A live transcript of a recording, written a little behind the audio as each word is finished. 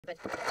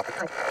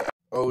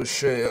Oh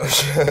shit, oh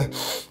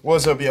shit.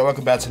 What's up, y'all?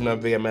 Welcome back to another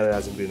video. Man, that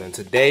hasn't been done.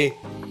 Today,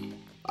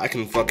 I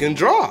can fucking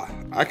draw.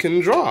 I can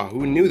draw.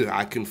 Who knew that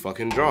I can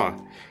fucking draw?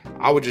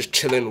 I was just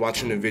chilling,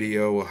 watching a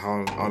video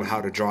on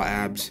how to draw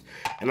abs,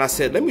 and I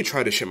said, let me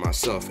try this shit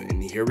myself.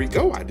 And here we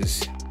go. I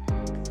just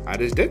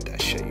did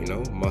that shit, you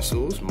know?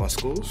 Muscles,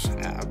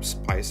 abs,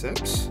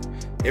 biceps.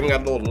 Even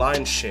got a little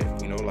line shit,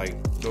 you know, like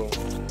little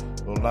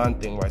line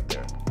thing right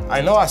there.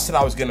 I know I said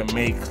I was gonna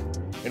make,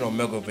 you know, a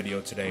Mego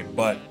video today,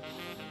 but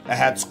I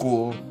had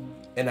school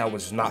and I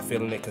was not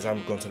feeling it because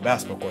I'm going to the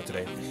basketball court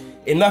today.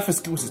 Enough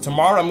excuses.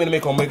 Tomorrow I'm gonna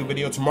make a Omega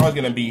video. Tomorrow's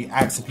gonna be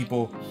asking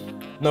people,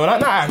 no,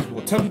 not asking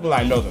people, tell people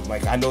I know them.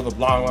 Like I know the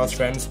long lost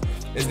friends.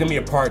 It's gonna be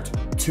a part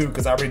 2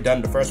 because I already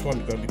done the first one.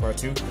 It's gonna be part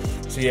 2.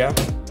 So yeah,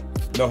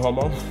 no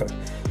homo,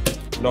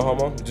 no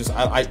homo. Just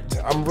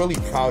I'm really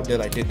proud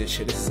that I did this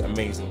shit. This is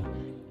amazing.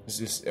 This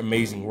is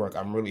amazing work.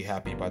 I'm really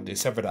happy about this.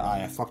 Except for the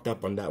eye, I fucked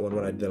up on that one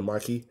when I did the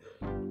marquee.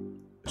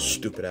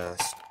 Stupid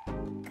ass.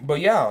 But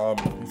yeah,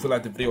 if you feel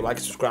like the video, like,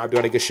 subscribe, do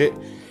all that good shit.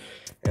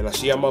 And I'll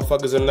see y'all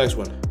motherfuckers in the next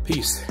one.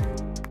 Peace.